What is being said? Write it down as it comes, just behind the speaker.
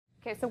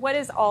Okay, so what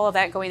is all of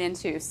that going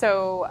into?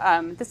 So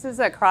this is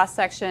a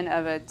cross-section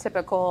of a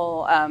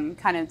typical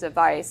kind of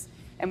device.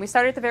 And we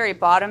start at the very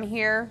bottom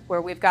here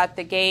where we've got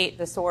the gate,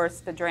 the source,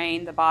 the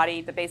drain, the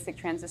body, the basic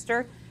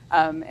transistor.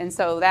 And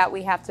so that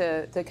we have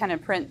to kind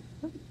of print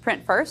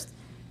first.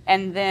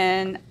 And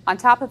then on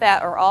top of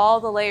that are all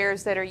the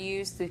layers that are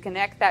used to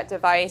connect that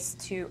device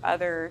to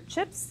other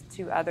chips,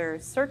 to other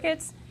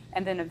circuits,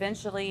 and then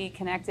eventually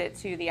connect it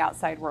to the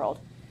outside world.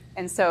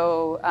 And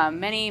so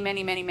many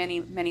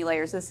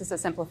layers. This is a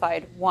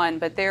simplified one,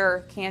 but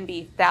there can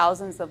be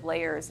thousands of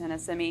layers in a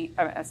single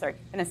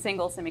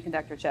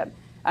semiconductor chip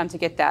to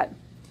get that.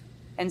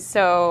 And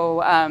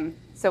so,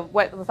 so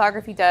what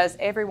lithography does,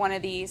 every one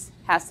of these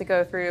has to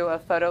go through a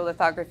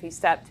photolithography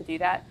step to do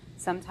that,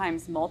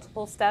 sometimes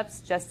multiple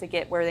steps just to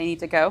get where they need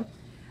to go.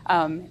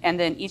 And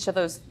then each of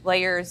those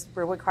layers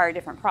will require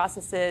different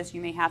processes.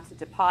 You may have to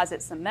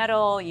deposit some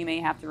metal, you may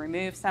have to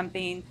remove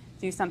something,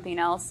 do something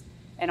else.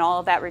 And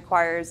all of that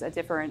requires a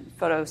different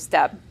photo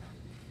step.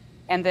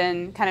 And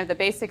then kind of the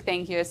basic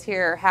thing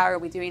here, how are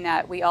we doing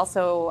that? We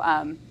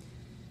also,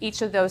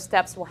 each of those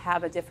steps will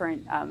have a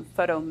different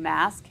photo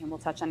mask, and we'll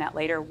touch on that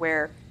later,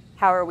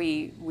 how are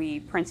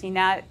we printing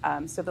that?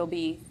 So there'll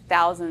be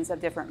thousands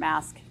of different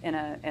masks in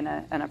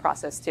a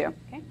process too.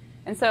 Okay?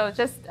 And so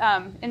just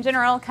in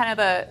general, kind of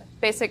a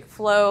basic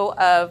flow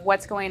of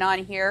what's going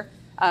on here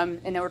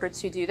in order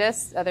to do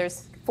this.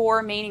 There's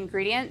 4 main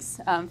ingredients.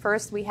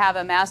 First, we have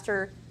a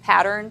master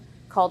pattern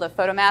called a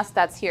photomask.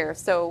 That's here.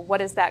 So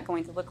what is that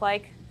going to look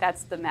like?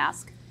 That's the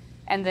mask.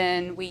 And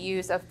then we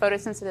use a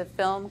photosensitive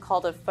film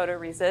called a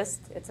photoresist.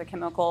 It's a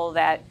chemical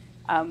that,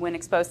 when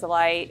exposed to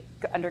light,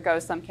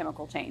 undergoes some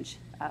chemical change.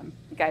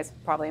 You guys,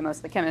 probably most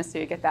of the chemists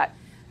do get that.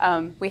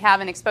 We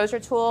have an exposure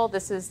tool.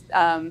 This is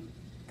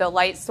the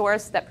light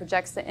source that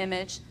projects the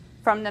image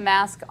from the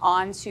mask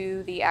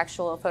onto the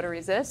actual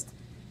photoresist.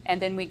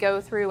 And then we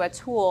go through a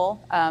tool,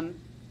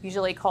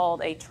 usually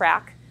called a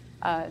track,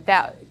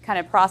 that kind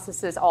of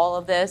processes all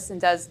of this and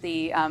does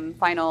the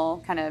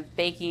final kind of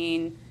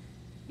baking,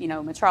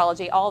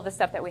 metrology. All of the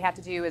stuff that we have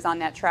to do is on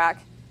that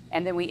track.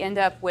 And then we end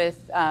up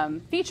with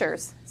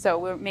features. So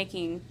we're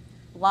making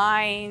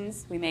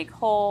lines, we make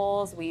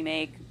holes, we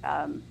make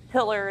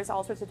pillars,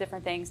 all sorts of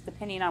different things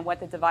depending on what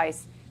the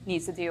device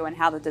needs to do and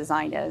how the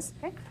design is.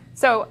 Okay?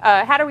 So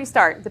how do we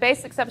start? The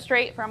basic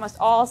substrate for almost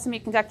all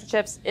semiconductor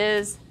chips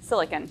is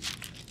silicon.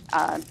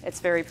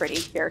 It's very pretty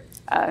here.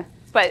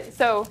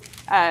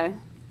 A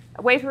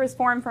wafer is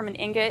formed from an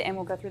ingot, and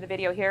we'll go through the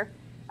video here.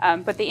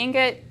 But the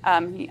ingot,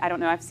 I don't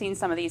know, I've seen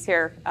some of these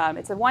here.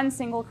 It's one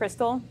single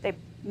crystal. They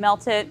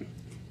melt it,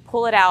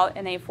 pull it out,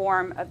 and they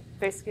form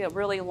basically a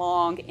really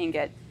long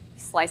ingot.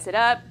 You slice it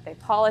up, they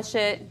polish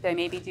it, they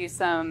maybe do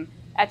some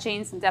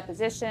etching, some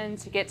deposition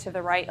to get to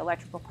the right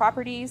electrical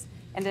properties,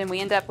 and then we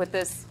end up with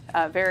this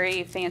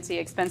very fancy,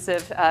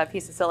 expensive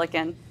piece of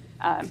silicon.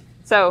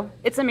 So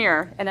it's a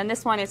mirror, and then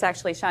this one is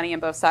actually shiny on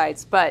both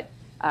sides, but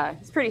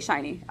it's pretty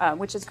shiny,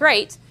 which is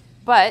great,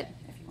 but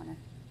if you want to,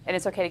 and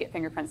it's okay to get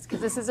fingerprints because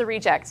this is a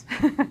reject.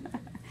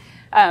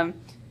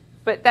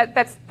 But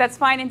that's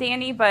fine and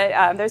dandy,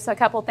 but there's a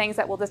couple things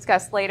that we'll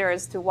discuss later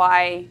as to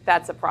why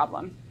that's a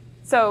problem.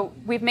 So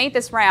we've made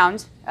this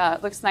round.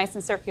 It looks nice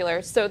and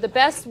circular. So the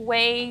best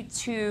way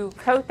to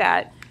coat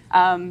that,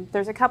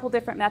 there's a couple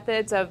different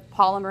methods of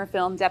polymer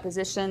film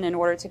deposition in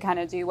order to kind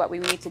of do what we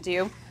need to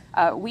do.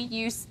 We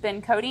use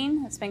spin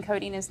coating. Spin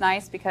coating is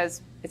nice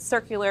because it's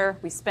circular.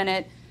 We spin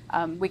it.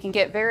 We can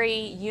get very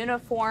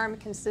uniform,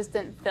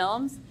 consistent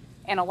films.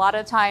 And a lot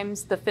of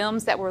times the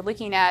films that we're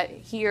looking at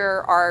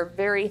here are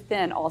very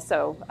thin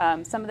also.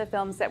 Some of the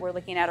films that we're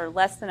looking at are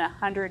less than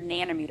 100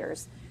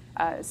 nanometers.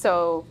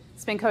 So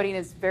spin coating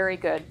is very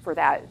good for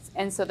that.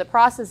 And so the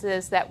process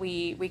is that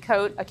we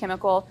coat a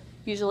chemical.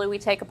 Usually we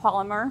take a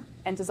polymer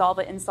and dissolve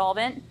it in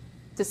solvent,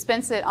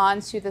 dispense it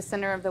onto the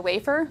center of the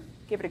wafer,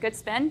 give it a good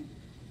spin,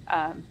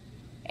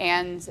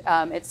 and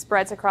it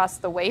spreads across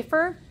the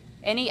wafer.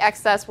 Any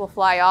excess will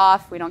fly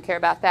off. We don't care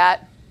about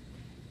that.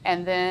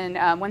 And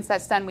then once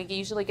that's done, we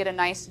usually get a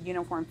nice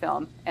uniform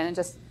film. And then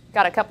just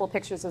got a couple of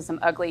pictures of some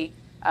ugly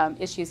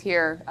issues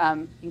here.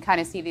 You can kind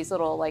of see these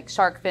little like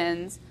shark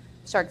fins,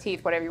 shark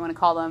teeth, whatever you want to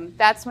call them.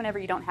 That's whenever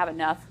you don't have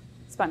enough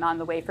spun on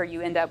the wafer,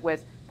 you end up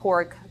with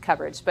poor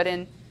coverage. But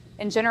in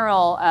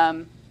general,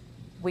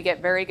 we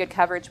get very good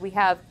coverage. We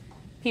have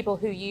people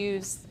who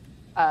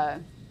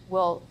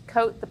will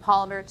coat the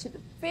polymer to the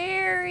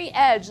very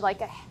edge, like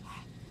a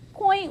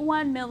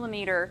 0.1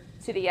 millimeter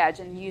to the edge,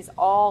 and use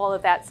all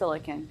of that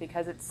silicon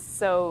because it's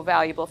so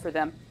valuable for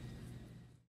them.